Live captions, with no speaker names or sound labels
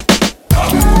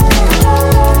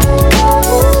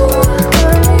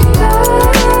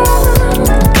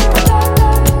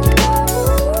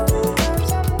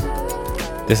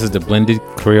This is the Blended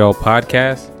Creole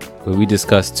Podcast, where we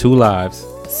discuss two lives,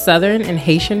 Southern and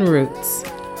Haitian roots.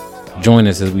 Join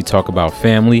us as we talk about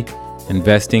family,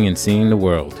 investing, and seeing the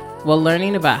world. While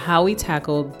learning about how we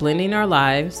tackled blending our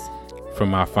lives,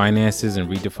 from our finances and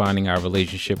redefining our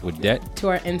relationship with debt, to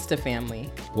our Insta family.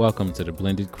 Welcome to the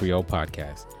Blended Creole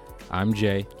Podcast. I'm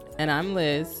Jay. And I'm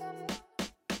Liz.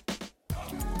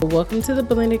 Welcome to the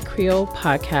Blended Creole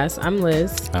Podcast. I'm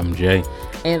Liz. I'm Jay.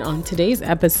 And on today's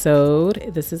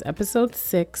episode, this is episode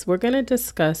 6, we're going to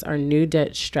discuss our new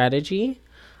debt strategy.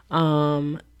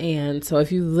 And so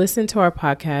if you listen to our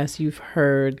podcast, you've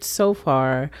heard so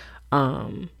far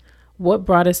what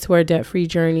brought us to our debt-free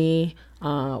journey,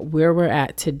 where we're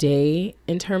at today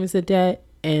in terms of debt,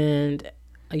 and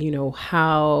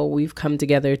how we've come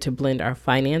together to blend our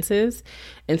finances.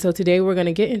 And so today we're going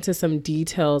to get into some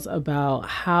details about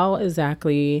how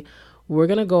exactly we're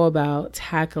going to go about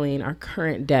tackling our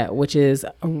current debt, which is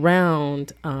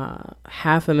around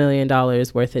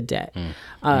 $500,000 worth of debt.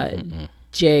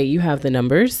 Jay, you have the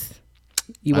numbers.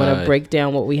 You want to break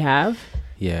down what we have?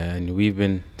 Yeah, and we've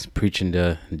been preaching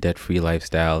the debt-free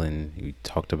lifestyle, and we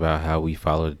talked about how we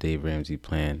followed the Dave Ramsey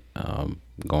plan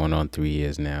going on 3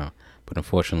 years now. But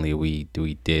unfortunately, we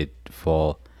did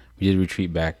fall. We did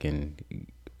retreat back and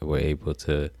were able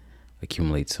to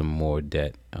accumulate some more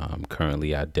debt.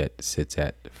 Currently, our debt sits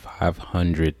at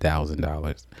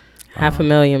 $500,000.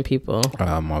 $500,000 people.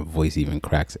 My voice even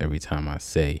cracks every time I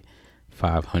say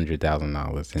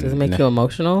 $500,000. Does it make you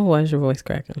emotional? Why is your voice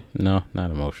cracking? No,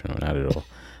 not emotional, not at all.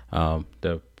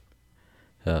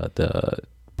 The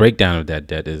breakdown of that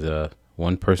debt is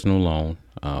one personal loan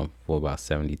for about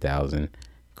 $70,000.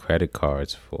 Credit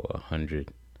cards for $100,000.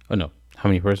 Oh no, how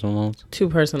many personal loans? Two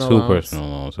personal loans,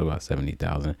 so about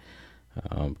 $70,000.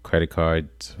 Credit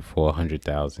cards for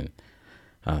 $100,000.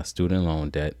 Student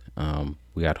loan debt.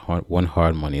 We got one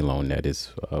hard money loan that is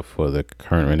for the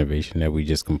current renovation that we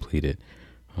just completed.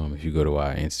 If you go to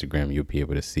our Instagram, you'll be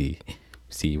able to see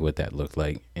what that looked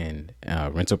like. And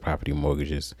rental property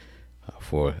mortgages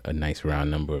for a nice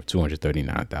round number of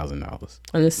 $239,000.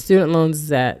 And the student loans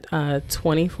is at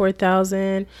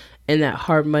 $24,000, and that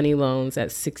hard money loans at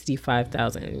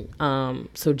 $65,000.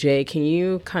 So Jay, can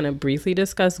you kind of briefly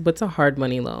discuss what's a hard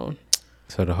money loan?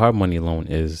 So the hard money loan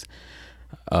is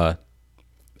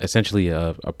essentially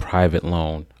a private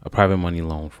loan, a private money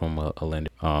loan from a lender.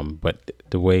 But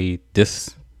the way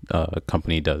this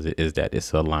company does it is that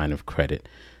it's a line of credit.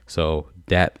 So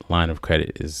that line of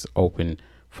credit is open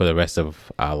for the rest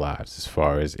of our lives, as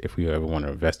far as if we ever want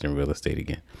to invest in real estate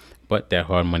again. But that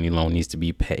hard money loan needs to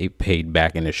be paid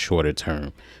back in a shorter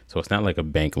term. So it's not like a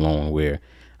bank loan where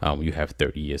you have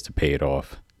 30 years to pay it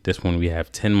off. This one, we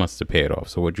have 10 months to pay it off.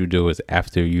 So what you do is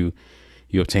after you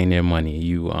obtain their money,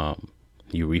 you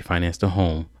refinance the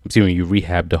home. When you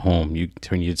rehab the home, you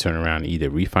need to turn around and either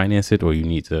refinance it or you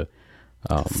need to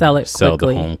sell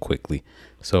the home quickly.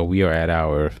 So we are at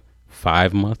our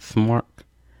 5-month mark.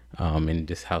 And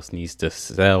this house needs to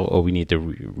sell, or we need to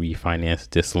refinance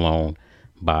this loan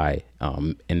by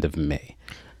end of May.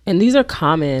 And these are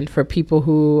common for people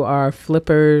who are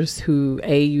flippers who,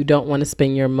 you don't want to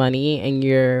spend your money and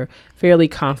you're fairly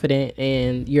confident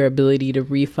in your ability to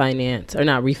refinance, or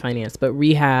not refinance, but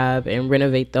rehab and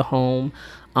renovate the home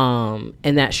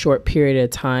in that short period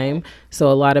of time.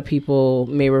 So a lot of people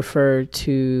may refer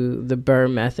to the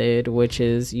BRRRR method, which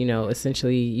is,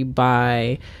 essentially you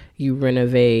buy, you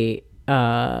renovate,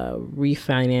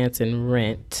 refinance, and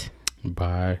rent.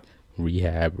 Buy,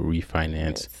 rehab,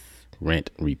 refinance,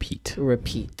 rent, repeat.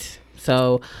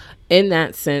 So in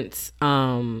that sense,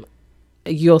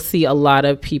 you'll see a lot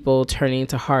of people turning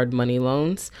to hard money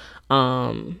loans.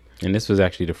 And this was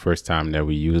actually the first time that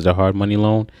we used a hard money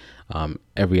loan.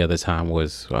 Every other time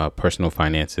was personal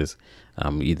finances.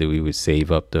 Either we would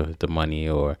save up the money,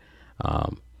 or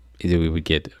either we would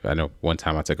get, I know one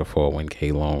time I took a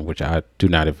 401k loan, which I do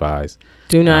not advise.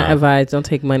 Don't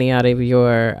take money out of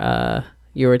your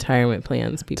retirement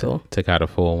plans, people. Took out a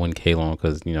 401k loan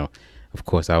because, of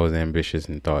course I was ambitious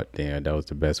and thought that was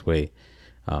the best way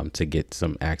to get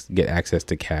access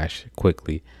to cash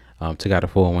quickly. Took out a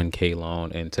 401k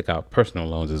loan and took out personal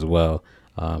loans as well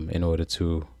in order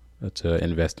to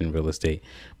invest in real estate.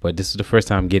 But this is the first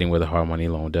time getting with a hard money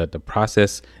loan. The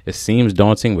process, it seems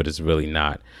daunting, but it's really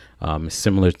not. It's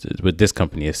similar with this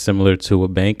company. It's similar to a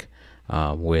bank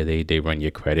where they run your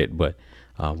credit, but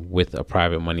with a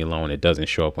private money loan, it doesn't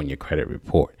show up on your credit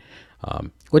report.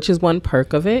 Which is one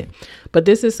perk of it. But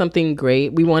this is something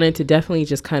great. We wanted to definitely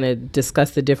just kind of discuss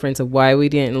the difference of why we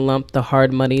didn't lump the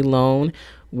hard money loan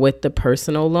with the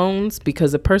personal loans,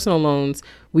 because the personal loans,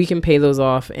 we can pay those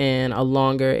off in a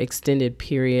longer extended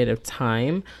period of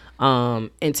time.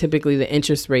 And typically the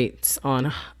interest rates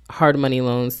on hard money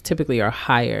loans typically are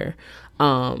higher.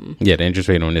 Yeah, the interest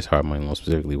rate on this hard money loan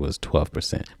specifically was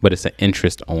 12%, but it's an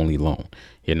interest only loan.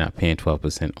 You're not paying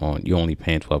 12% on, you're only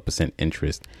paying 12%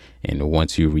 interest. And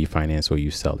once you refinance or you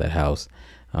sell that house,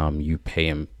 you pay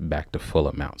them back the full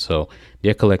amount. So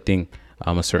they're collecting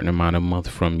a certain amount a month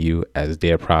from you as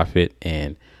their profit.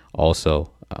 And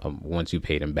also, once you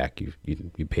pay them back, you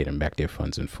pay them back their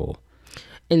funds in full.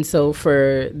 And so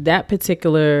for that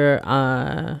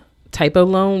particular type of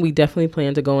loan, we definitely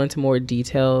plan to go into more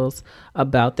details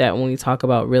about that when we talk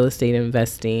about real estate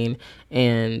investing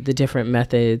and the different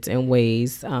methods and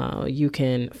ways you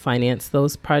can finance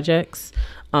those projects.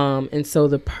 And so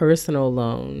the personal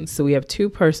loans, so we have 2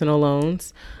 personal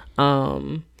loans,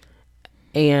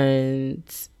 and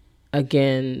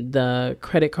again, the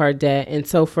credit card debt. And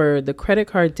so for the credit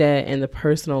card debt and the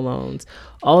personal loans,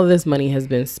 all of this money has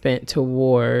been spent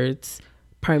towards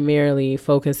primarily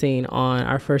focusing on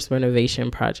our first renovation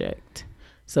project.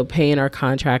 So paying our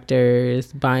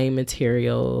contractors, buying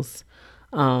materials,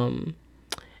 and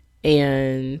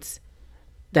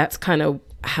that's kind of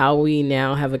how we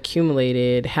now have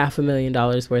accumulated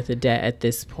 $500,000 worth of debt at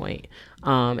this point.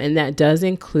 And that does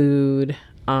include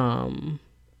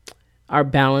our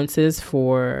balances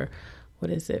for, what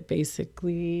is it,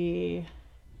 basically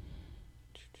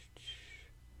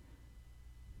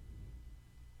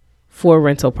 4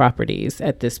 rental properties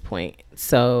at this point.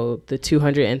 So the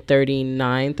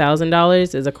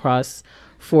 $239,000 is across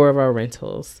 4 of our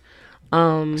rentals.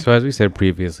 So as we said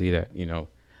previously, that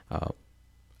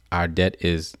our debt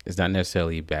is not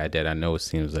necessarily bad debt. I know it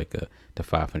seems like the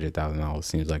 $500,000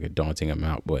 seems like a daunting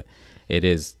amount, but it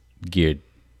is geared.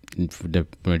 The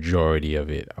majority of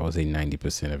it, I would say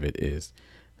 90% of it, is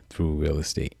through real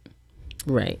estate.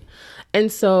 Right. And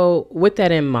so with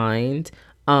that in mind,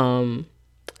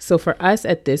 so for us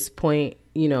at this point,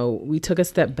 we took a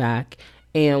step back,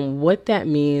 and what that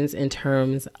means in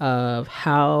terms of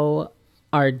how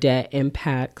our debt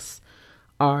impacts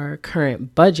our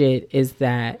current budget is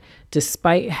that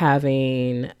despite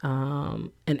having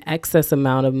an excess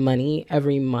amount of money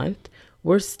every month,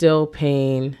 we're still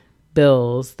paying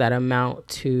bills that amount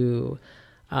to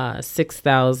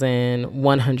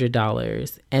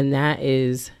 $6,100. And that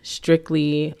is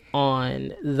strictly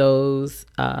on those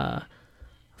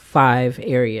 5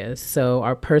 areas. So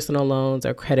our personal loans,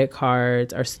 our credit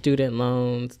cards, our student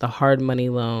loans, the hard money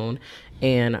loan,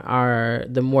 and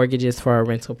the mortgages for our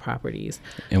rental properties.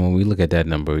 And when we look at that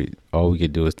number, all we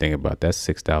could do is think about that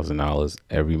 $6,000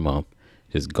 every month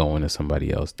just going to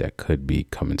somebody else that could be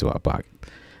coming to our pocket.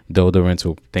 Though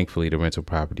thankfully the rental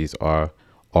properties are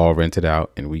all rented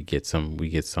out, and we get some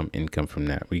income from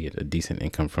that. We get a decent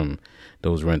income from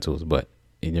those rentals. But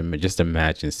just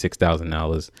imagine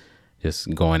 $6,000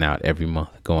 just going out every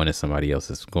month, going to somebody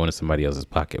else's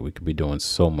pocket. We could be doing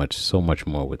so much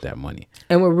more with that money.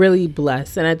 And we're really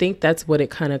blessed. And I think that's what it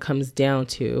kind of comes down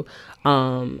to.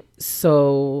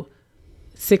 So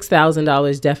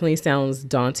 $6,000 definitely sounds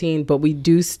daunting, but we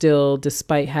do still,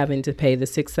 despite having to pay the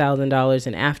 $6,000,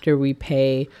 and after we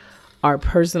pay our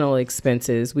personal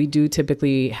expenses, we do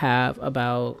typically have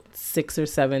about $6,000 or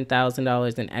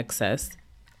 $7,000 in excess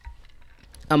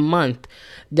a month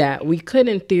that we could,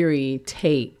 in theory,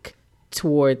 take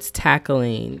towards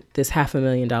tackling this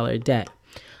 $500,000 debt.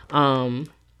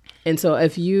 And so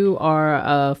if you are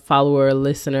a follower,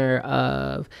 listener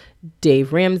of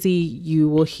Dave Ramsey, you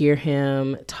will hear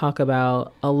him talk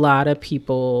about a lot of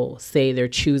people say they're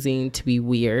choosing to be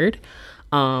weird.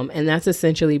 And that's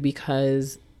essentially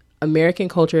because American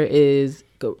culture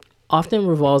often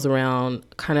revolves around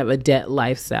kind of a debt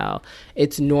lifestyle.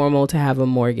 It's normal to have a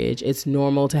mortgage. It's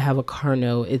normal to have a car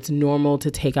note. It's normal to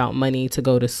take out money to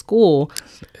go to school.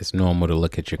 It's normal to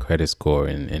look at your credit score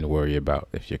and worry about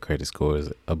if your credit score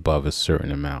is above a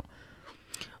certain amount.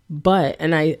 But,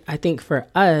 and I think for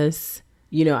us,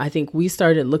 I think we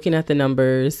started looking at the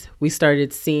numbers. We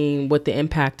started seeing what the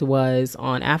impact was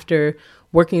on, after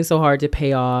working so hard to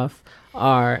pay off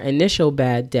our initial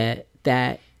bad debt,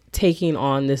 that taking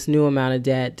on this new amount of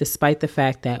debt, despite the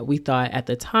fact that we thought at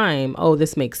the time, oh,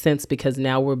 this makes sense because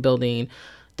now we're building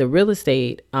the real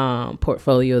estate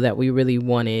portfolio that we really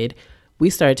wanted, we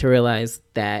started to realize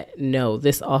that no,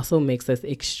 this also makes us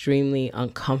extremely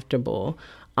uncomfortable.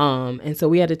 And so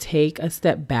we had to take a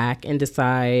step back and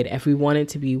decide if we wanted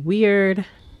to be weird,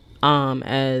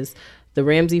 as the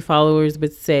Ramsey followers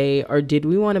would say, or did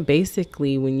we want to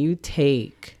basically, when you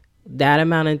take that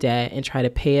amount of debt and try to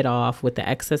pay it off with the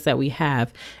excess that we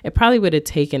have, it probably would have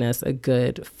taken us a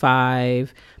good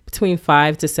between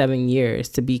 5 to 7 years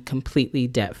to be completely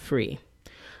debt free,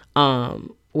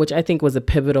 which I think was a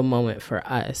pivotal moment for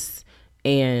us.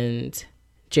 And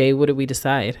Jay, what did we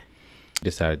decide?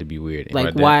 Decided to be weird.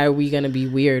 Like, why are we going to be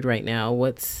weird right now?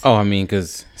 I mean,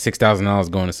 because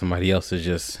 $6,000 going to somebody else is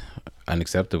just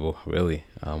unacceptable, really.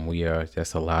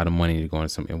 That's a lot of money to go into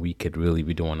something, and we could really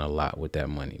be doing a lot with that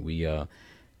money. We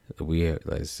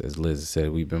as Liz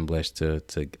said, we've been blessed to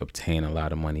obtain a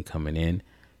lot of money coming in,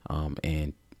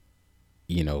 and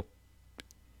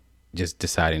just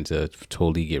deciding to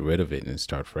totally get rid of it and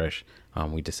start fresh.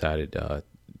 We decided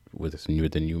with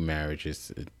the new marriage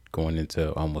is going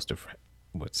into almost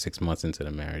 6 months into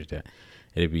the marriage that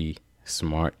it'd be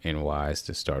smart and wise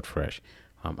to start fresh.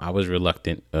 I was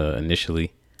reluctant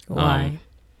initially. Why?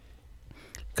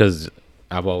 Because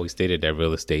I've always stated that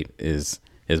real estate is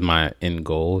my end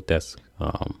goal. That's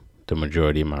the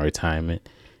majority of my retirement,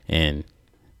 and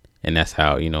that's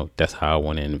how I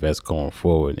want to invest going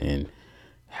forward. And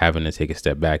having to take a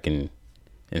step back and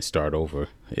start over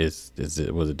was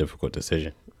a difficult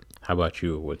decision. How about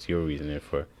you? What's your reasoning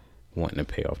for wanting to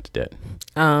pay off the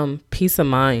debt? Peace of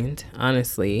mind,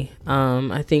 honestly.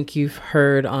 I think you've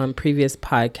heard on previous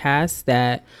podcasts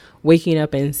that waking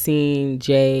up and seeing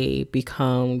Jay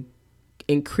become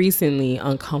increasingly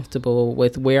uncomfortable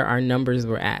with where our numbers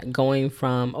were at, going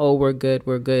from, oh, we're good,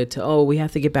 to, oh, we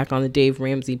have to get back on the Dave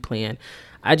Ramsey plan.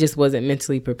 I just wasn't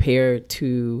mentally prepared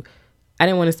I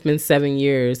didn't want to spend 7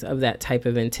 years of that type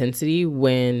of intensity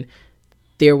when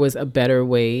there was a better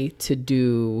way to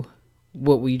do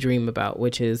what we dream about,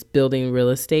 which is building real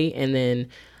estate. And then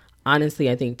honestly,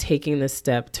 I think taking the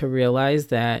step to realize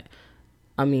that,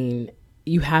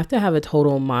 you have to have a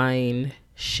total mind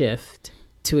shift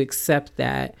to accept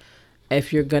that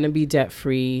if you're going to be debt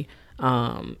free,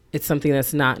 it's something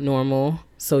that's not normal.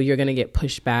 So you're going to get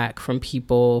pushback from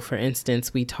people. For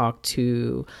instance, we talked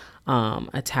to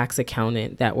a tax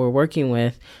accountant that we're working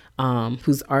with,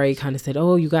 who's already kind of said,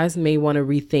 oh, you guys may want to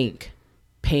rethink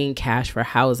paying cash for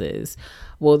houses.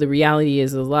 Well, the reality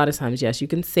is a lot of times, yes, you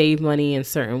can save money in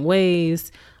certain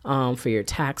ways for your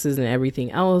taxes and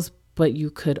everything else, but you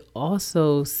could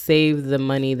also save the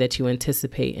money that you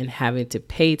anticipate in having to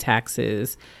pay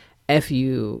taxes if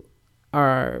you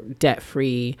are debt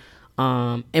free.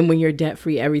 And when you're debt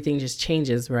free, everything just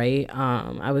changes, right?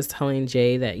 I was telling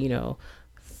Jay that,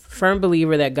 firm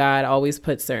believer that God always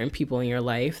puts certain people in your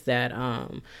life. That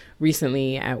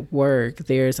recently at work,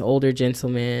 there's an older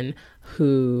gentleman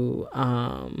who,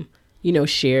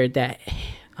 shared that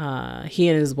he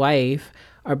and his wife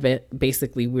are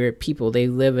basically weird people. They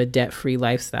live a debt-free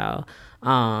lifestyle.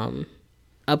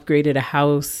 Upgraded a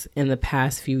house in the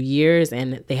past few years,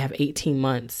 and they have 18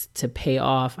 months to pay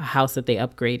off a house that they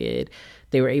upgraded.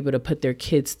 They were able to put their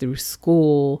kids through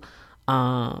school,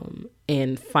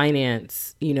 and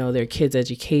finance, their kids'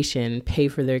 education, pay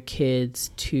for their kids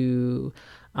to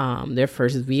their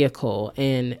first vehicle,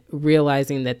 and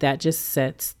realizing that just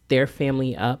sets their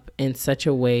family up in such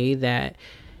a way that,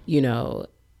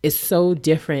 is so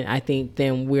different, I think,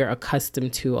 than we're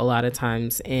accustomed to a lot of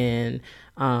times in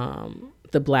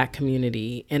the Black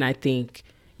community. And I think,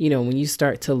 when you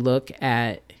start to look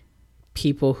at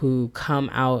people who come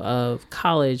out of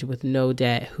college with no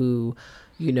debt, who,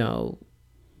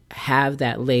 have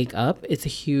that leg up, it's a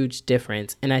huge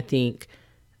difference. And I think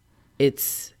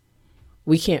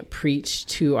we can't preach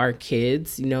to our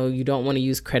kids, you don't want to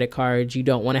use credit cards, you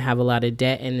don't want to have a lot of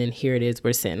debt, and then here it is,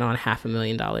 we're sitting on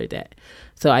 $500,000 debt.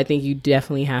 So I think you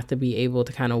definitely have to be able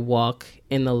to kind of walk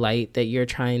in the light that you're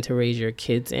trying to raise your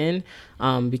kids in,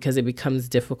 because it becomes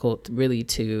difficult really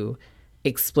to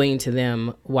explain to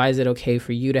them, why is it okay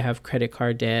for you to have credit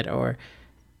card debt or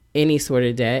any sort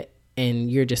of debt,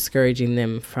 and you're discouraging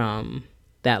them from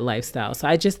that lifestyle. So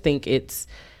I just think it's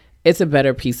a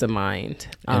better peace of mind.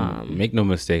 Make no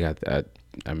mistake,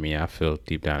 I feel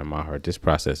deep down in my heart, this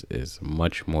process is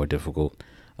much more difficult.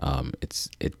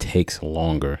 It takes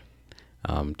longer.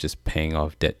 Just paying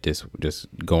off debt, just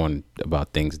going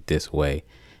about things this way,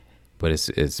 but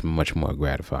it's much more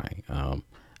gratifying.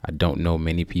 I don't know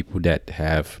many people that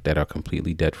are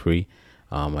completely debt free.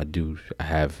 I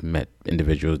have met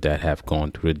individuals that have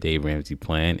gone through the Dave Ramsey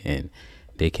plan, and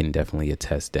they can definitely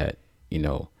attest that,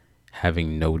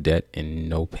 having no debt and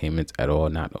no payments at all,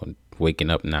 not waking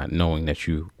up, not knowing that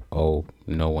you owe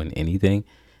no one anything,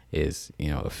 is,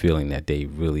 a feeling that they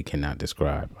really cannot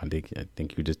describe. I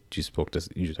think you spoke to,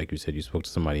 like you said, you spoke to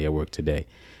somebody at work today.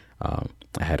 I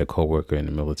had a coworker in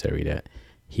the military that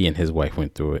he and his wife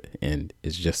went through it, and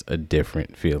it's just a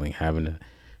different feeling, having to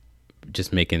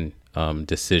just making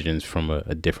decisions from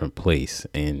a different place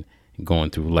and going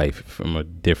through life from a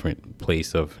different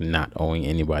place of not owing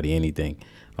anybody anything.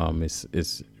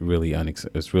 It's really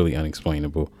it's really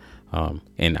unexplainable.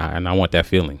 And I want that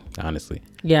feeling, honestly.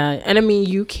 Yeah, and I mean,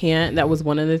 you can't. That was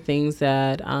one of the things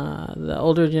that the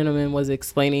older gentleman was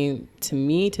explaining to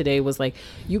me today. Was like,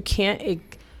 you can't.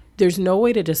 There's no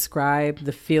way to describe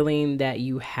the feeling that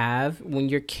you have when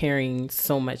you're carrying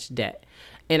so much debt.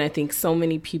 And I think so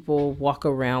many people walk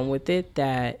around with it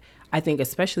that I think,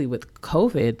 especially with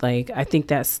COVID, like I think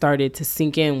that started to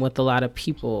sink in with a lot of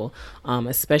people,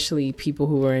 especially people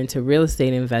who were into real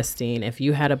estate investing. If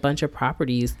you had a bunch of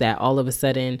properties that all of a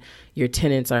sudden your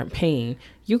tenants aren't paying,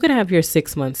 you could have your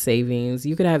 6 month savings,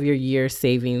 you could have your year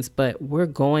savings, but we're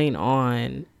going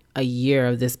on a year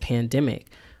of this pandemic.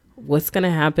 What's going to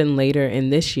happen later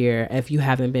in this year if you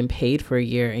haven't been paid for a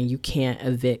year and you can't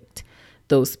evict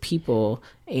those people?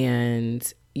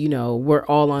 And we're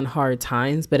all on hard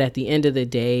times, but at the end of the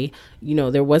day,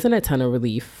 there wasn't a ton of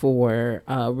relief for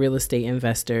real estate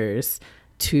investors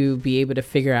to be able to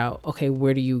figure out, okay,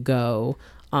 where do you go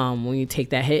when you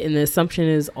take that hit? And the assumption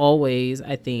is always,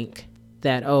 I think,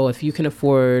 that, if you can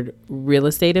afford real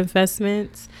estate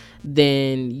investments,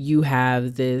 then you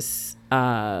have this,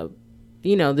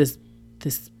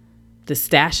 this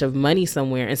stash of money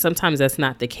somewhere. And sometimes that's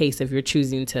not the case if you're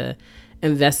choosing to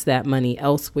invest that money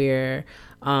elsewhere,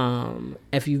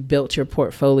 if you've built your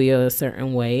portfolio a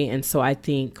certain way. And so I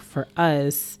think for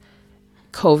us,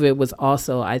 COVID was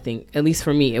also, I think, at least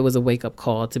for me, it was a wake-up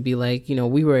call to be like,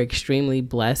 we were extremely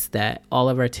blessed that all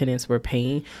of our tenants were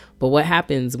paying. But what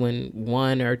happens when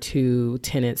one or two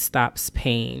tenants stops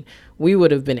paying? We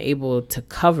would have been able to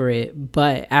cover it,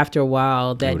 but after a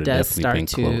while, that does start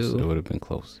to... It would have been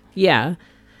close. Yeah.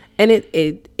 And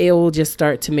it will just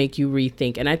start to make you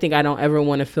rethink. And I think I don't ever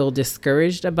want to feel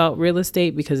discouraged about real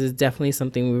estate because it's definitely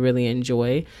something we really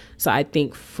enjoy. So I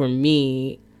think for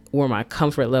me, where my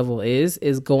comfort level is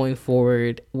going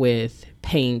forward with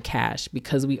paying cash,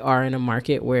 because we are in a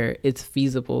market where it's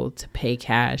feasible to pay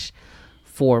cash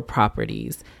for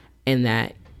properties, and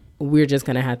that we're just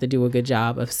going to have to do a good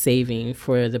job of saving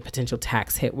for the potential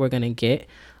tax hit we're going to get.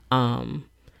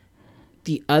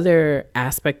 The other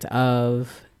aspect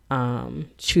of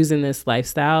choosing this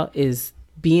lifestyle is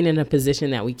being in a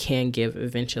position that we can give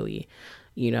eventually.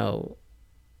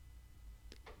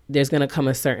 There's going to come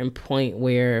a certain point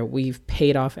where we've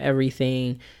paid off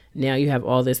everything. Now you have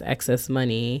all this excess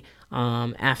money.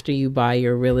 After you buy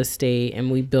your real estate and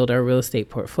we build our real estate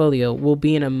portfolio, we'll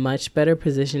be in a much better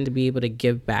position to be able to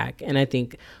give back. And I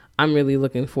think I'm really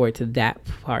looking forward to that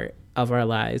part of our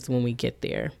lives when we get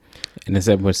there. And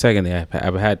secondly,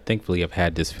 thankfully I've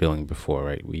had this feeling before,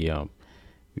 right? We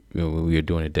were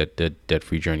doing a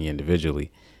debt-free journey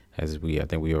individually, I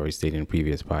think we already stated in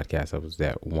previous podcasts. I was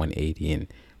at 180, and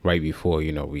right before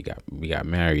we got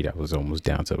married, I was almost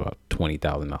down to about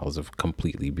 $20,000 of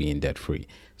completely being debt free.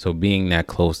 So being that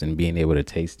close and being able to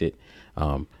taste it,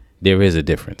 there is a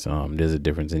difference. There's a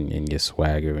difference in your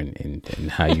swagger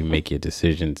and how you make your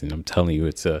decisions. And I'm telling you,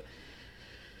 it's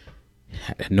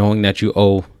knowing that you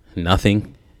owe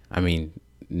nothing. I mean,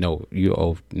 no, you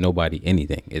owe nobody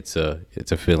anything. It's a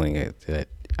feeling that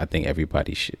I think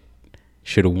everybody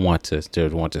should want to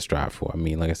strive for. I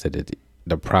mean, like I said,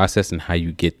 the process and how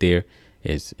you get there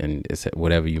is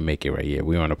whatever you make it right here.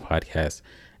 We're on a podcast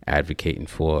advocating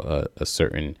for a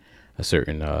certain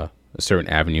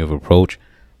avenue of approach,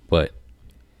 but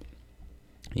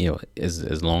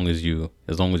as long as you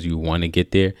want to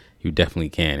get there, you definitely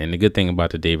can. And the good thing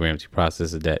about the Dave Ramsey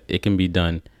process is that it can be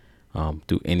done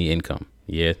through any income.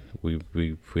 Yeah, we're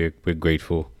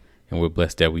grateful and we're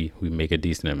blessed that we make a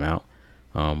decent amount.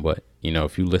 But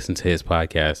if you listen to his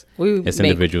podcast, there's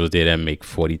individuals there that make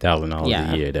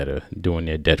 $40,000 a year that are doing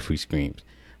their debt-free streams.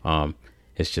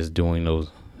 It's just doing those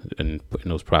and putting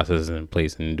those processes in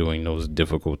place and doing those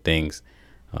difficult things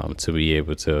to be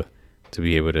able to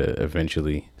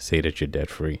eventually say that you're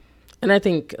debt-free. And I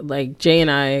think like Jay and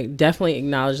I definitely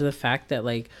acknowledge the fact that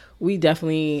like we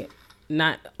definitely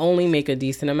not only make a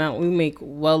decent amount, we make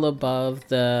well above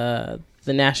the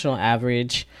national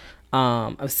average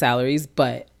of salaries,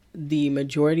 but the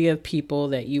majority of people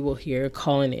that you will hear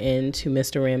calling in to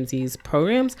Mr. Ramsey's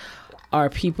programs are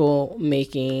people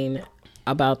making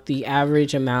about the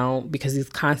average amount, because he's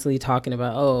constantly talking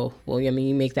about,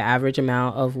 you make the average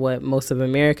amount of what most of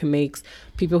America makes.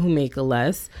 People who make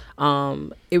less,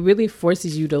 it really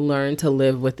forces you to learn to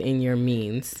live within your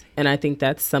means. And I think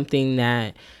that's something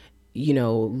that,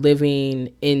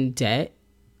 living in debt,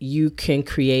 you can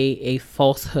create a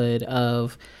falsehood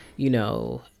of,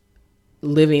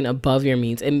 living above your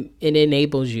means, and it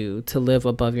enables you to live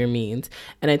above your means.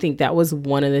 And I think that was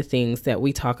one of the things that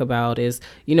we talk about is,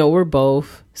 we're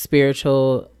both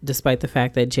spiritual, despite the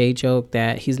fact that Jay joked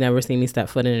that he's never seen me step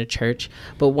foot in a church.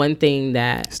 But one thing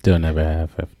that still never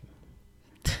have.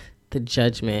 The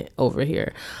judgment over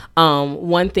here.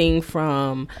 One thing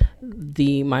from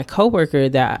my coworker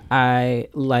that I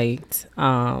liked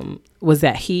was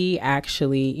that he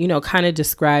actually, kind of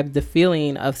described the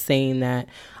feeling of saying that,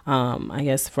 I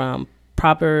guess from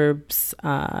Proverbs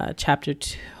chapter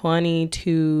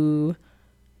 22,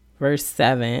 verse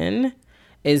 7,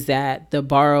 is that the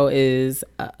borrower is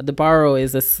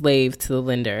a slave to the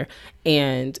lender.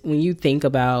 And when you think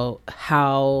about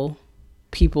how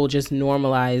people just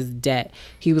normalize debt,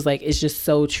 he was like, it's just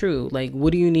so true. Like,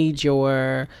 what do you need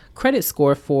your credit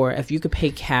score for if you could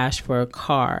pay cash for a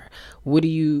car? What do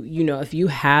you if you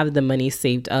have the money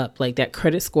saved up, like that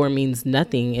credit score means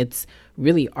nothing. It's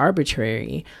really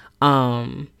arbitrary.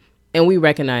 And we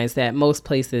recognize that most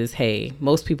places,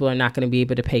 most people are not going to be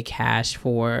able to pay cash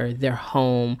for their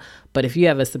home. But if you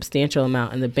have a substantial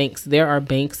amount in the banks, there are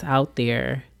banks out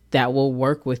there that will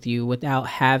work with you without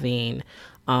having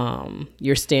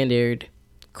your standard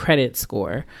credit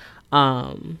score.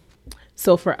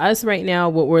 So for us right now,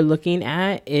 what we're looking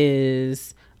at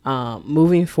is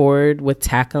moving forward with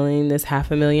tackling this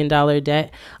 $500,000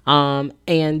 debt.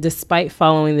 And despite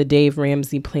following the Dave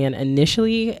Ramsey plan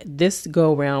initially, this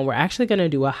go round, we're actually going to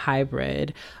do a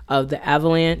hybrid of the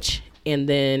Avalanche and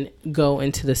then go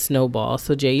into the Snowball.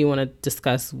 So Jay, you want to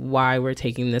discuss why we're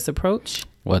taking this approach?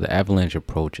 Well, the Avalanche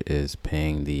approach is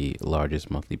paying the largest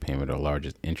monthly payment or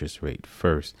largest interest rate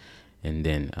first, and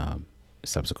then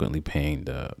subsequently paying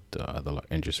the other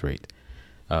interest rate,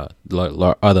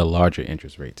 other larger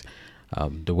interest rates.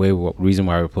 Reason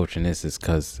why we're approaching this is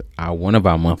because one of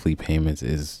our monthly payments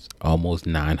is almost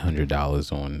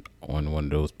 $900 on one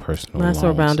of those personal loans. Might as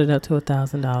well round it up to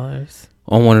 $1,000.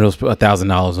 On one of those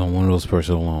 $1,000 on one of those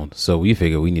personal loans. So we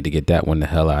figure we need to get that one the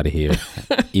hell out of here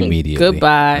immediately.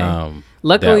 Goodbye.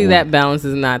 Luckily, that balance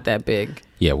is not that big.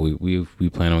 Yeah, we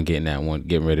plan on getting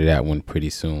rid of that one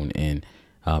pretty soon, and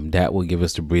that will give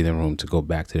us the breathing room to go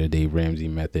back to the Dave Ramsey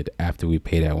method after we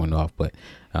pay that one off. But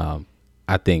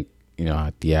I think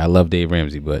I love Dave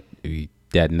Ramsey, but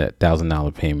that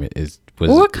 $1,000 payment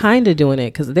we're kind of doing it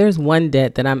because there's one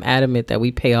debt that I'm adamant that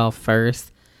we pay off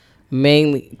first.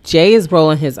 Mainly, Jay is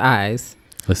rolling his eyes.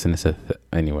 Listen,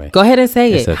 anyway. Go ahead and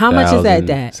say it. How much is that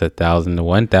debt? It's $1,000 to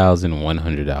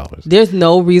 $1,100. There's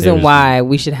no reason why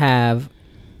we should have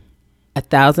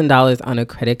 $1,000 on a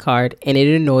credit card, and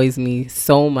it annoys me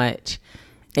so much.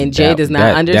 And Jay does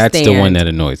not understand. That's the one that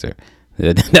annoys her.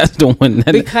 That's the one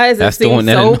that because it seems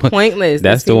so pointless.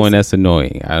 That's the one that's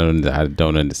annoying. I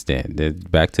don't understand.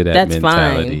 Back to that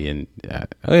mentality.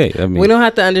 Fine. And we don't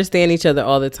have to understand each other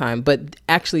all the time, but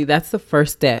actually that's the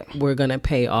first step we're gonna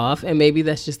pay off, and maybe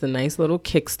that's just a nice little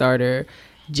Kickstarter.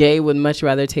 Jay would much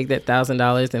rather take that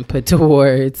 $1,000 and put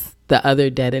towards the other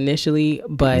debt initially,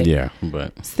 but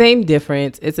same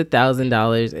difference. It's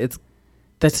 $1,000.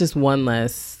 That's just one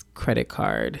less credit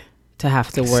card to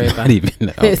have to worry about.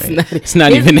 It's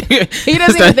not even. He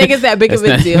doesn't even think it's that big of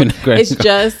a deal. It's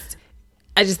just,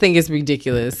 I just think it's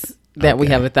ridiculous that we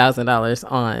have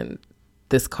 $1,000 on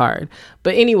this card.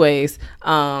 But anyways,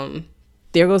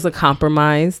 there goes a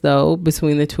compromise though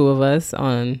between the two of us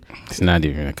on. It's not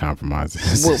even a compromise.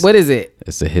 What is it?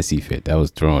 It's a hissy fit that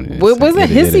was thrown in. What was a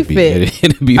hissy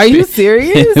fit? Are you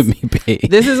serious?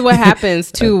 This is what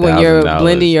happens too when you're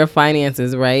blending your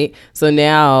finances, right? So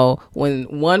now when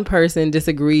one person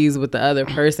disagrees with the other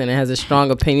person and has a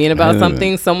strong opinion about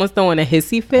something, someone's throwing a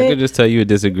hissy fit. I could just tell you a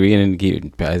disagreement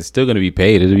and it's still going to be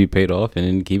paid. It'll be paid off and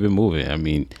then keep it moving. I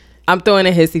mean, I'm throwing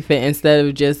a hissy fit instead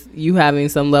of just you having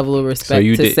some level of respect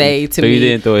to say to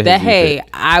me that, hey,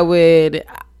 I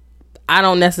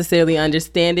don't necessarily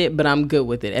understand it, but I'm good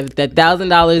with it. If that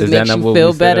 $1,000 makes you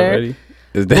feel better,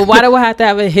 but why do I have to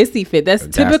have a hissy fit? That's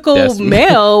typical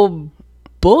male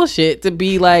bullshit to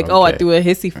be like, I threw a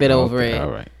hissy fit over it.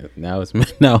 All right, now it's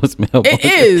male. It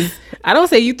is. I don't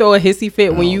say you throw a hissy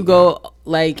fit when you go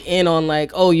like in on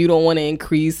like, you don't want to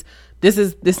increase. This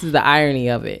is the irony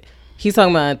of it. He's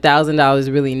talking about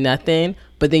 $1,000 really nothing,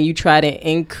 but then you try to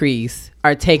increase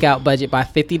our takeout budget by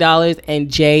 $50 and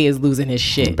Jay is losing his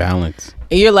shit. Balance.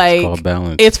 And you're like,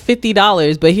 it's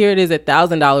 $50, but here it is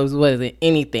 $1,000. What is it?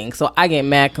 Anything. So I get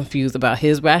mad confused about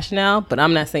his rationale, but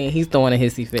I'm not saying he's throwing a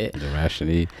hissy fit. The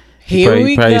rationale. He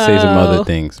probably say some other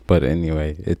things, but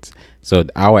anyway, it's so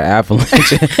our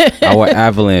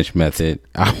avalanche method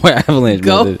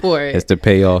is to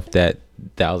pay off that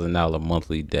 $1,000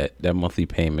 monthly debt, that monthly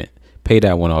payment. Pay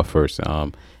that one off first,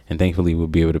 and and thankfully we'll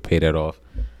be able to pay that off,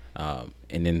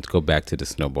 and then go back to the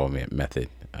snowball method,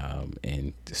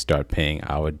 and start paying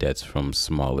our debts from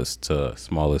smallest to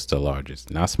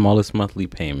largest. Not smallest monthly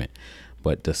payment,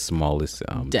 but the smallest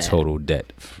total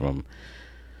debt. From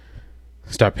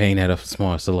start paying that off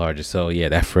smallest to largest. So yeah,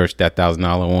 that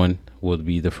 $1,000 one will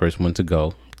be the first one to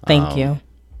go. Thank you.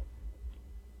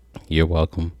 You're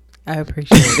welcome. I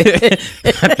appreciate it.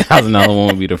 $1,000 one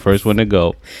will be the first one to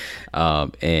go,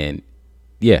 and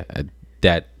yeah,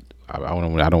 that I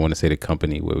don't want to say the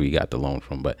company where we got the loan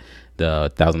from, but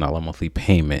the $1,000 monthly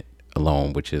payment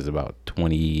alone, which is about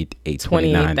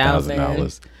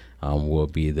 $29,000, will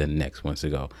be the next ones to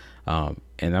go.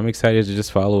 And I'm excited to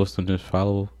just follow us and just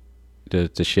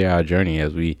to share our journey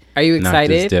as we. Are you knock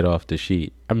excited? This debt off the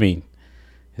sheet. I mean,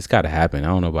 it's got to happen. I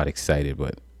don't know about excited,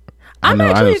 but I'm I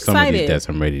know some excited. of these debts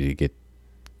I'm ready to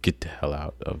get the hell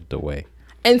out of the way.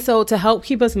 And so to help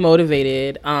keep us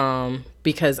motivated,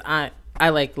 because I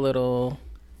like little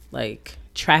like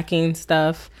tracking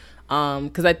stuff,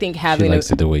 because I think having she likes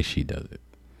it the way she does it.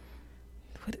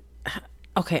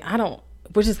 Okay,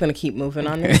 we're just gonna keep moving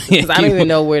on this because I don't even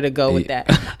know where to go with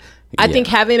that. I think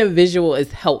having a visual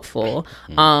is helpful,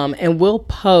 and we'll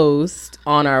post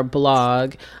on our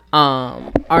blog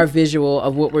our visual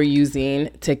of what we're using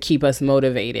to keep us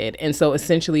motivated. And so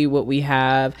essentially what we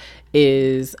have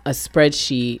is a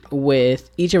spreadsheet with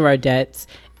each of our debts,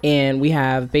 and we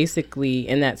have basically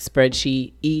in that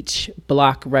spreadsheet each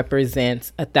block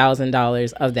represents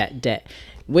 $1,000 of that debt,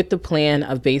 with the plan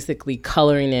of basically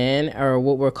coloring in, or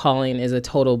what we're calling is a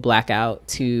total blackout,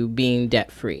 to being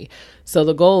debt free. So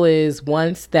the goal is,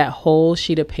 once that whole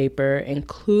sheet of paper,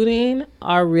 including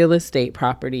our real estate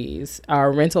properties,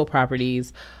 our rental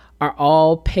properties, are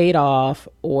all paid off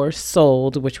or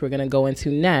sold, which we're going to go into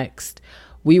next,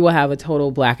 we will have a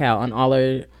total blackout on all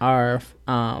our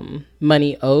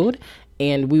money owed,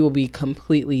 and we will be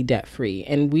completely debt free.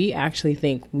 And we actually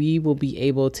think we will be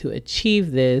able to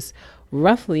achieve this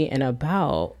roughly in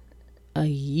about a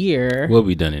year. We'll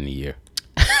be done in a year.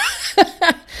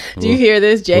 Do you hear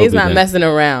this? Jay's not messing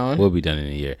around. We'll be done in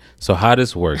a year. So how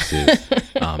this works is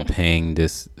paying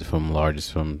this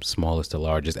from smallest to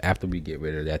largest after we get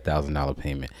rid of that $1,000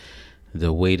 payment.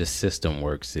 The way the system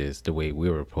works is, the way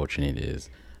we're approaching it is,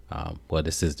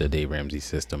 this is the Dave Ramsey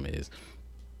system, is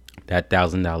that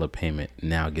 $1,000 payment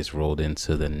now gets rolled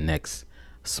into the next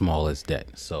smallest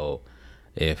debt. So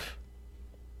if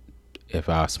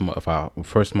our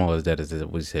first smallest debt is,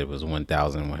 we said, was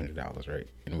 $1,100, right?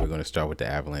 And we're going to start with the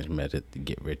avalanche method to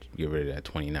get rid of that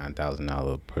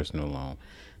 $29,000 personal loan.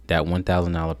 That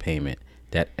 $1,000 payment,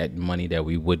 that money that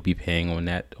we would be paying on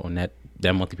that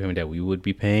monthly payment that we would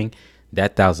be paying,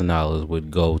 that $1,000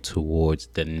 would go towards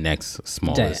the next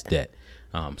smallest debt.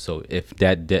 So if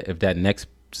that next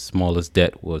smallest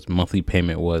debt was monthly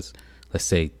payment was, let's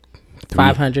say,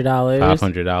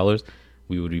 $500,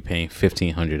 we would be paying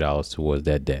 $1,500 towards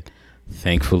that debt.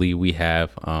 Thankfully, we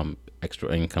have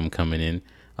extra income coming in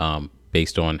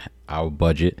based on our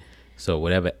budget. So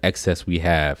whatever excess we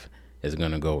have is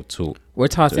going to go to. We're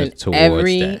tossing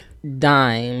every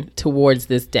dime towards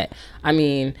this debt. I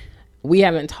mean, we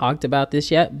haven't talked about this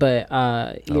yet, but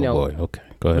boy. Okay,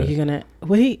 go ahead. You're gonna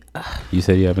wait. You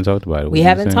said you haven't talked about it. We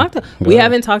haven't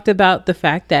talked about the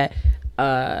fact that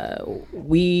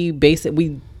we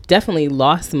definitely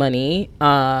lost money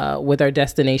with our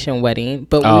destination wedding,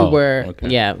 but where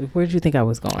did you think I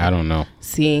was going? I don't know.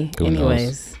 See,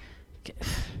 anyways,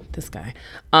 this guy.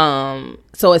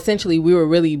 So essentially we were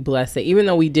really blessed that even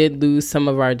though we did lose some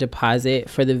of our deposit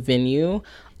for the venue,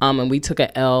 and we took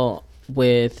a L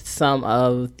with some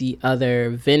of the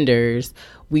other vendors,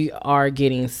 we are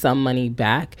getting some money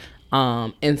back.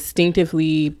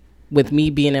 Instinctively, with me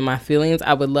being in my feelings,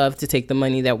 I would love to take the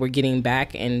money that we're getting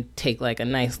back and take like a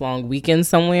nice long weekend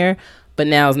somewhere, but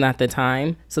now's not the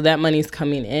time. So that money's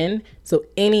coming in. So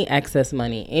any excess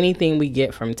money, anything we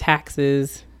get from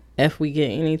taxes, if we get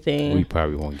anything, we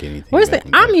probably won't get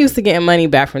anything. I'm used to getting money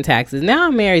back from taxes. Now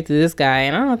I'm married to this guy,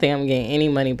 and I don't think I'm getting any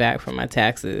money back from my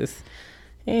taxes.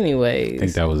 Anyways, I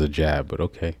think that was a jab, but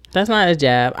okay. That's not a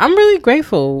jab. I'm really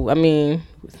grateful. I mean,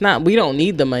 it's not. We don't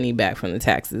need the money back from the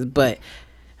taxes, but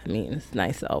I mean, it's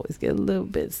nice to always get a little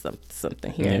bit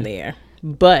something here and there.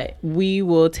 But we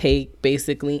will take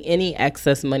basically any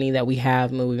excess money that we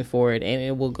have moving forward, and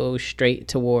it will go straight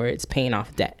towards paying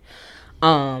off debt.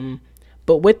 But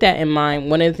with that in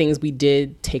mind, one of the things we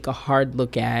did take a hard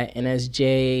look at, and as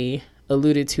Jay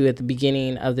alluded to at the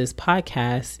beginning of this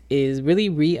podcast, is really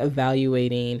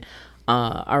reevaluating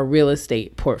our real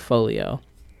estate portfolio.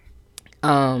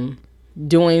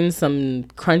 Doing some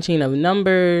crunching of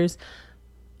numbers,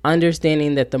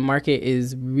 understanding that the market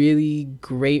is really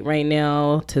great right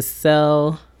now to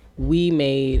sell, we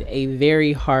made a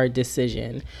very hard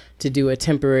decision to do a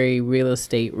temporary real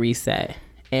estate reset.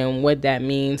 And what that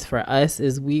means for us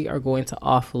is we are going to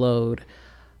offload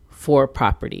 4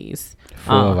 properties.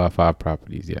 4 of our 5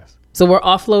 properties, yes. So we're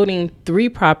offloading 3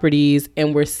 properties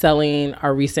and we're selling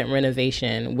our recent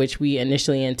renovation, which we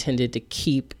initially intended to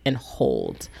keep and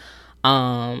hold.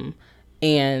 And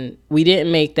we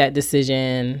didn't make that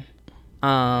decision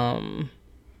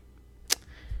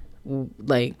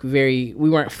we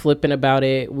weren't flippant about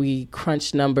it. We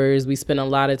crunched numbers. We spent a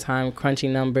lot of time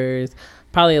crunching numbers,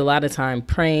 probably a lot of time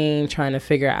praying, trying to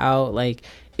figure out, like,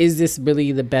 is this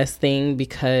really the best thing?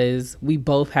 Because we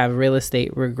both have real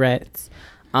estate regrets.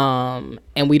 And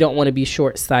we don't want to be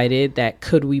short-sighted that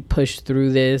could we push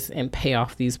through this and pay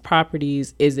off these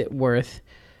properties? Is it worth,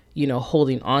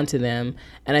 holding on to them?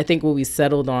 And I think what we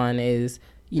settled on is,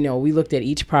 we looked at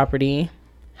each property,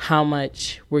 how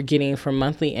much we're getting from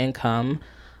monthly income,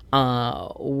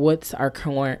 what's our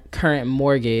current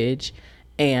mortgage,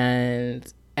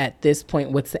 and at this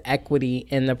point, what's the equity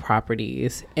in the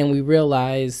properties? And we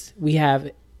realized we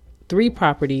have 3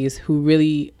 properties who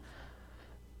really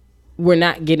we're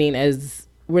not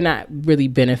really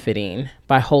benefiting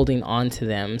by holding on to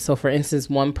them. So for instance,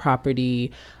 one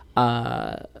property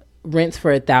rents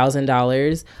for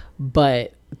 $1,000,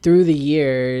 but through the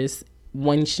years,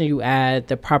 once you add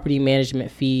the property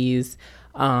management fees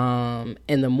and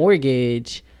the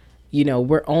mortgage,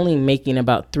 we're only making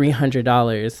about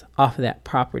 $300 off of that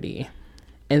property.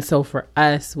 And so for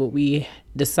us, what we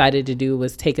decided to do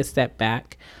was take a step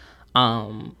back.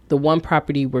 The one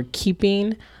property we're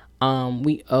keeping,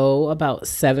 we owe about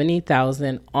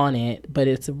 $70,000 on it, but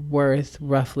it's worth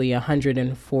roughly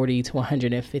 $140,000 to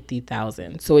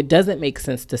 $150,000. So it doesn't make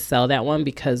sense to sell that one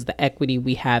because the equity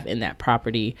we have in that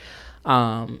property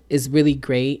is really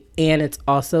great, and it's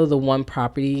also the one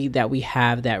property that we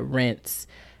have that rents.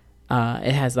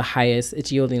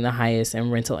 It's yielding the highest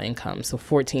in rental income, so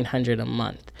 $1,400 a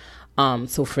month.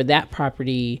 So for that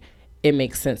property, it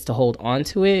makes sense to hold on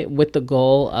to it with the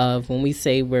goal of, when we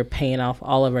say we're paying off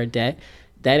all of our debt,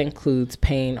 that includes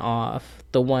paying off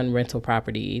the one rental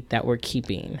property that we're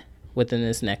keeping within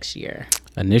this next year.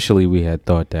 Initially, we had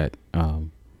thought that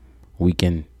we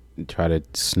can try to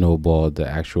snowball the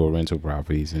actual rental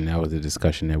properties, and that was the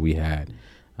discussion that we had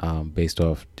based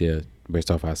off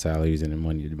our salaries and the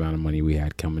amount of money we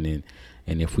had coming in.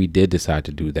 And if we did decide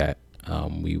to do that,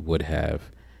 it would have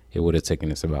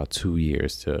taken us about 2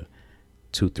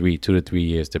 to 3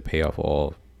 years to pay off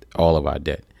all of our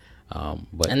debt.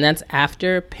 And that's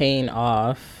after paying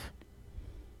off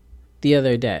the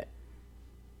other debt.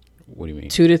 What do you mean?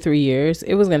 2 to 3 years.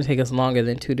 It was going to take us longer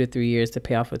than 2 to 3 years to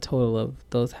pay off a total of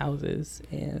those houses,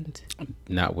 and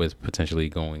not with potentially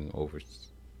going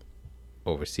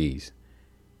overseas.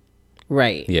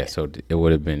 Right. Yeah. So it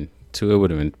would have been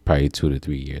probably 2 to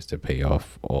 3 years to pay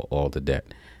off all the debt.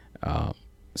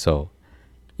 So,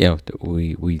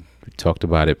 we talked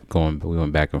about it. We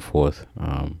went back and forth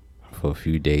for a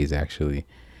few days actually,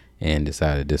 and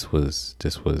decided this was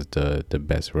the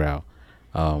best route.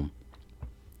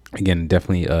 Again,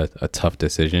 definitely a tough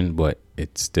decision, but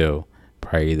it's still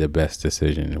probably the best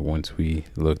decision once we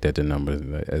looked at the numbers.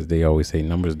 As they always say,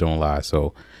 numbers don't lie.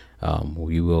 So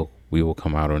we will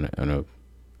come out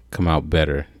come out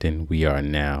better than we are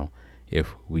now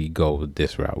if we go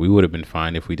this route. We would have been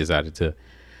fine if we decided to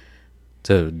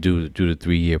do the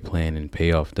 3-year plan and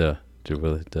pay off the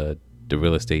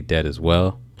real estate debt as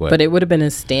well. But it would have been a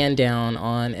stand down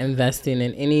on investing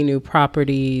in any new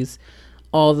properties,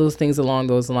 all those things along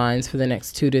those lines for the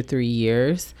next 2 to 3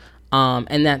 years.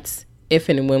 And that's if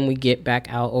and when we get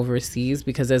back out overseas,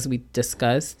 because as we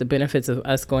discussed, the benefits of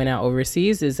us going out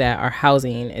overseas is that our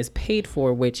housing is paid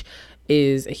for, which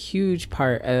is a huge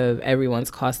part of everyone's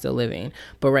cost of living.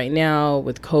 But right now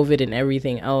with COVID and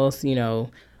everything else,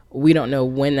 we don't know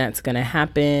when that's going to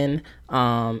happen.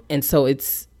 And so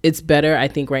it's better, I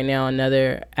think right now,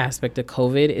 another aspect of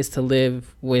COVID is to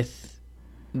live with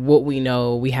what we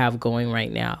know we have going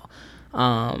right now.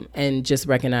 And just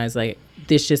recognize, like,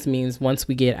 this just means once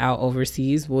we get out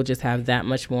overseas, we'll just have that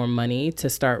much more money to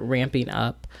start ramping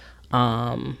up,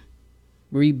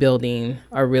 rebuilding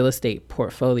our real estate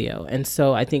portfolio. And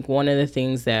so I think one of the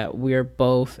things that we're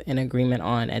both in agreement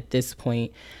on at this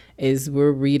point is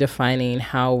we're redefining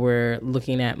how we're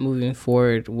looking at moving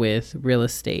forward with real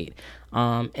estate,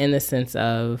 in the sense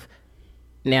of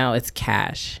now it's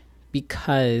cash,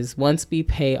 because once we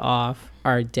pay off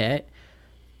our debt,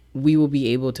 we will be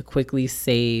able to quickly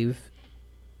save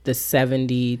the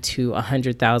 $70,000 to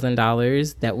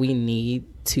 $100,000 that we need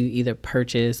to either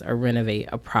purchase or renovate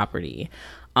a property.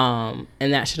 And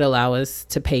that should allow us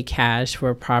to pay cash for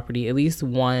a property, at least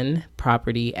one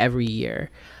property every year.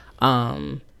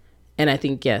 And I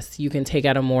think, yes, you can take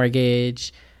out a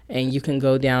mortgage and you can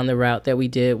go down the route that we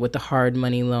did with the hard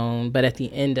money loan. But at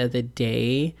the end of the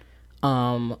day,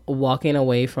 walking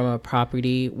away from a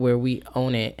property where we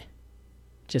own it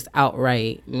just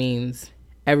outright means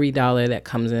every dollar that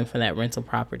comes in for that rental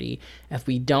property, if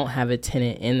we don't have a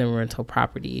tenant in the rental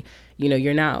property,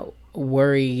 you're not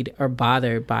worried or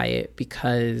bothered by it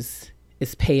because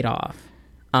it's paid off.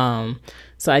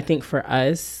 So I think for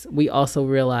us, we also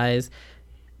realize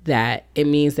that it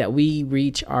means that we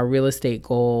reach our real estate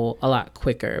goal a lot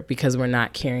quicker because we're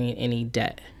not carrying any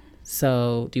debt.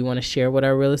 So do you want to share what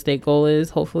our real estate goal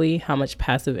is? Hopefully, how much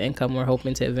passive income we're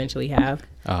hoping to eventually have?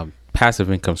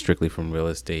 Passive income strictly from real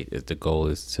estate is the goal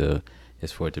is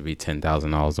for it to be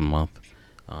 $10,000 a month.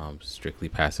 Strictly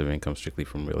passive income, strictly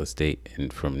from real estate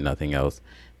and from nothing else,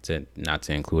 not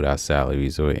to include our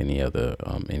salaries or any other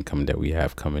income that we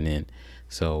have coming in.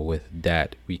 So with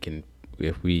that, we can,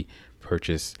 if we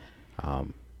purchase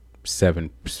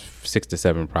 6 to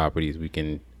 7 properties, we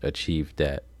can achieve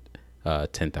that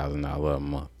 $10,000 a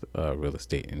month real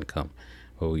estate income.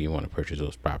 But we want to purchase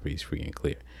those properties free and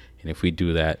clear. And if we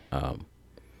do that,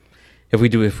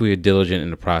 if we are diligent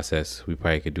in the process, we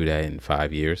probably could do that in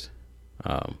 5 years.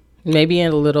 Maybe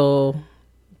a little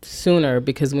sooner,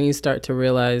 because when you start to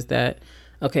realize that,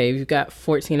 okay, if you've got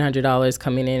 $1,400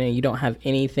 coming in and you don't have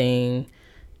anything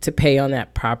to pay on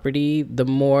that property, the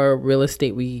more real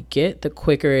estate we get, the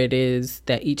quicker it is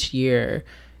that each year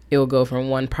it will go from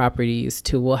 1 properties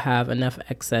to we'll have enough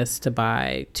excess to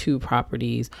buy 2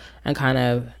 properties, and kind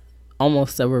of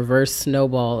almost a reverse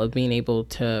snowball of being able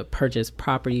to purchase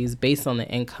properties based on the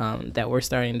income that we're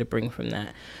starting to bring from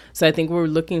that. So I think we're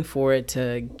looking forward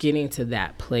to getting to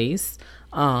that place.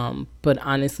 But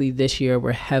honestly, this year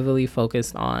we're heavily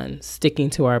focused on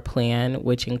sticking to our plan,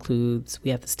 which includes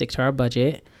we have to stick to our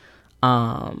budget.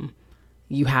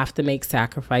 You have to make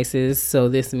sacrifices. So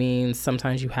this means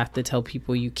sometimes you have to tell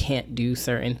people you can't do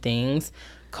certain things.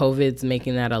 COVID's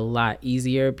making that a lot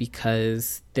easier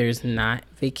because there's not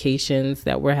vacations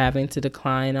that we're having to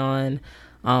decline on,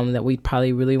 that we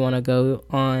probably really want to go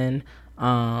on.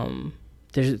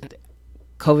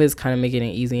 COVID's kind of making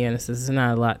it easier, and there's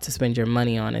not a lot to spend your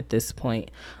money on at this point.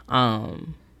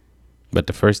 But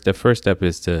the first step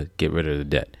is to get rid of the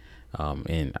debt.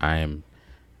 And I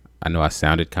know I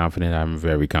sounded confident. I'm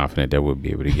very confident that we'll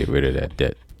be able to get rid of that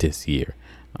debt this year.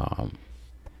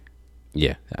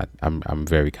 I'm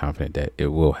very confident that it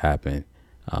will happen,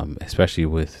 especially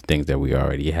with things that we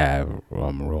already have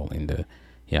rolling.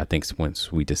 I think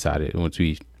once we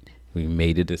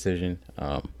made a decision,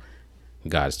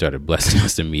 God started blessing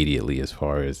us immediately as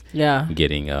far as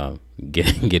getting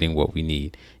what we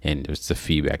need, and it's the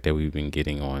feedback that we've been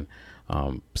getting on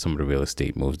some of the real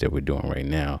estate moves that we're doing right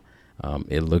now.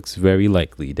 It looks very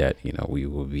likely that we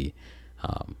will be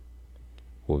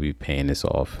paying this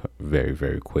off very,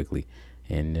 very quickly,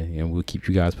 and we'll keep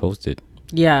you guys posted.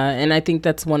 Yeah, and I think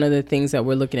that's one of the things that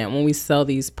we're looking at. When we sell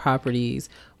these properties,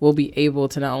 we'll be able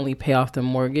to not only pay off the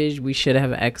mortgage, we should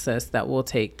have excess that we'll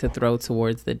take to throw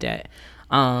towards the debt.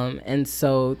 And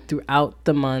so throughout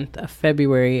the month of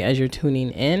February, as you're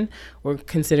tuning in, we're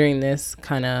considering this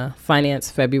kind of finance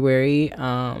February.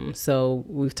 So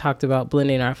we've talked about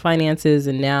blending our finances,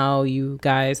 and now you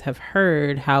guys have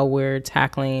heard how we're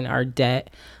tackling our debt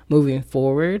moving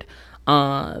forward.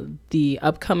 The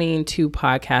upcoming 2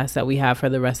 podcasts that we have for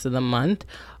the rest of the month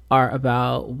are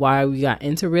about why we got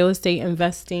into real estate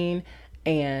investing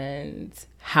and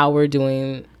how we're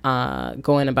doing,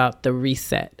 going about the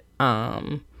reset,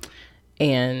 and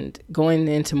going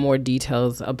into more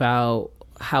details about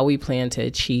how we plan to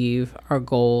achieve our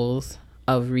goals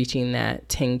of reaching that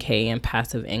 10K in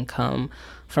passive income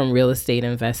from real estate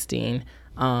investing.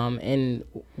 And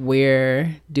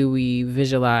where do we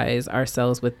visualize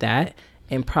ourselves with that?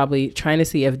 And probably trying to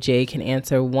see if Jay can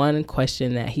answer one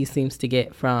question that he seems to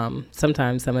get from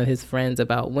sometimes some of his friends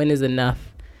about when is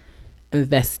enough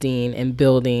investing and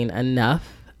building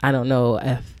enough. I don't know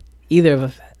if either of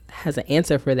us has an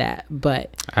answer for that,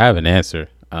 but I have an answer.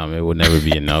 It will never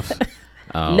be enough.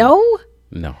 No,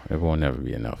 it will never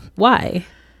be enough. Why?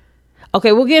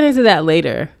 Okay, we'll get into that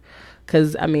later.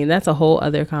 Because, that's a whole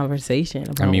other conversation.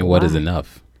 What is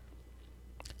enough?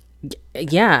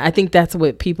 Yeah, I think that's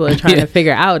what people are trying to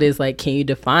figure out is, like, can you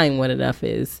define what enough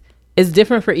is? It's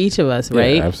different for each of us,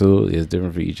 right? Yeah, absolutely. It's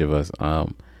different for each of us. I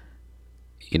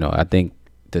think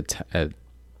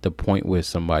the point where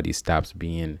somebody stops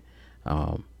being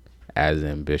as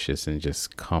ambitious and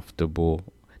just comfortable,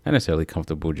 not necessarily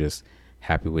comfortable, just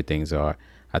happy where things are.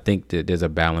 I think that there's a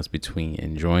balance between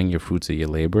enjoying your fruits of your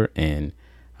labor and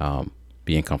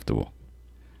being comfortable.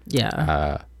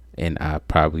 Yeah. And I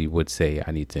probably would say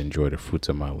I need to enjoy the fruits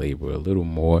of my labor a little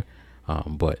more.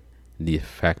 But the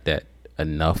fact that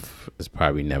enough is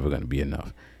probably never going to be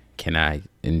enough. Can I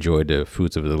enjoy the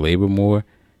fruits of the labor more?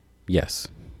 Yes,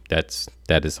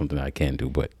 that is something I can do.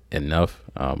 But enough,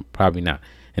 probably not.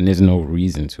 And there's no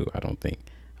reason to, I don't think.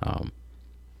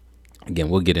 Again,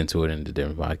 we'll get into it in the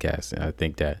different podcasts. And I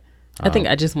think that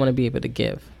I just want to be able to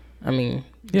give. I mean,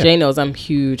 Jay knows I'm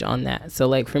huge on that. So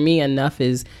like for me, enough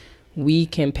is we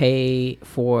can pay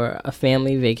for a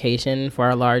family vacation for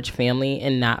our large family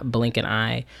and not blink an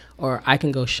eye, or I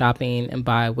can go shopping and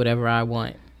buy whatever I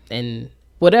want and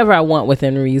whatever I want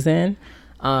within reason,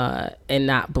 and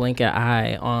not blink an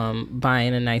eye on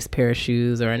buying a nice pair of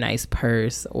shoes or a nice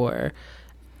purse, or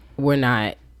we're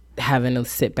not having to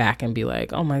sit back and be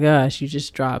like, oh my gosh, you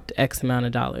just dropped X amount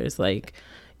of dollars. Like,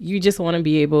 you just want to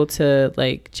be able to,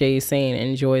 like Jay is saying,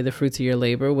 enjoy the fruits of your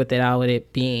labor without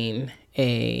it being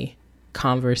a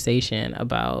conversation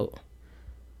about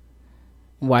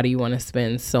why do you want to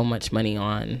spend so much money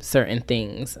on certain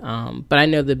things. But I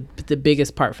know the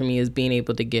biggest part for me is being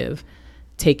able to give,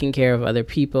 taking care of other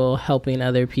people, helping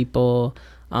other people,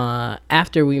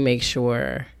 after we make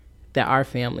sure that our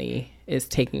family is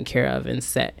taken care of and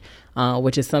set,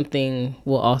 which is something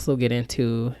we'll also get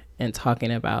into and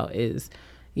talking about is,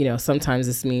 you know, sometimes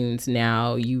this means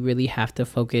now you really have to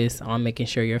focus on making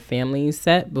sure your family is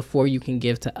set before you can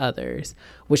give to others,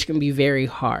 which can be very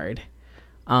hard.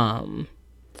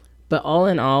 But all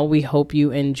in all, we hope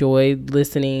you enjoyed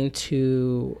listening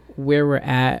to where we're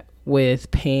at with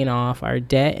paying off our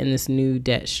debt and this new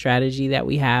debt strategy that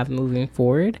we have moving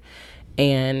forward.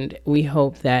 And we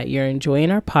hope that you're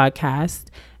enjoying our podcast,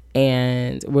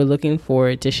 and we're looking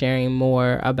forward to sharing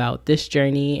more about this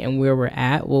journey and where we're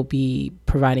at. We'll be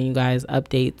providing you guys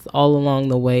updates all along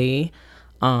the way,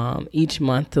 each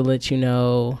month, to let you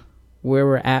know where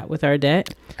we're at with our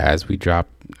debt. As we drop,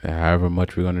 however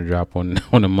much we're going to drop on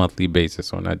a monthly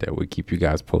basis on our debt, we'll keep you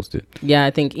guys posted. Yeah,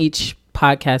 I think each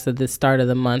podcast at the start of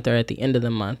the month or at the end of the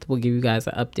month, we'll give you guys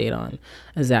an update on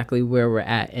exactly where we're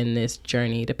at in this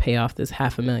journey to pay off this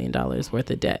 $500,000 worth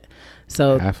of debt.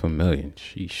 So $500,000,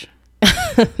 sheesh.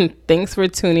 Thanks for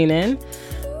tuning in. That's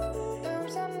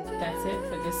it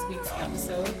for this week's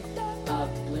episode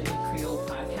of the Blended Creole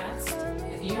Podcast.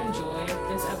 If you enjoyed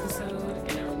this episode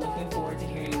and are looking forward to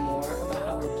hearing more about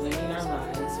how we're blending our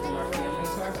lives from our family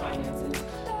to our finances,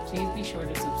 please be sure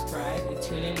to subscribe and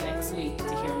tune in next week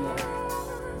to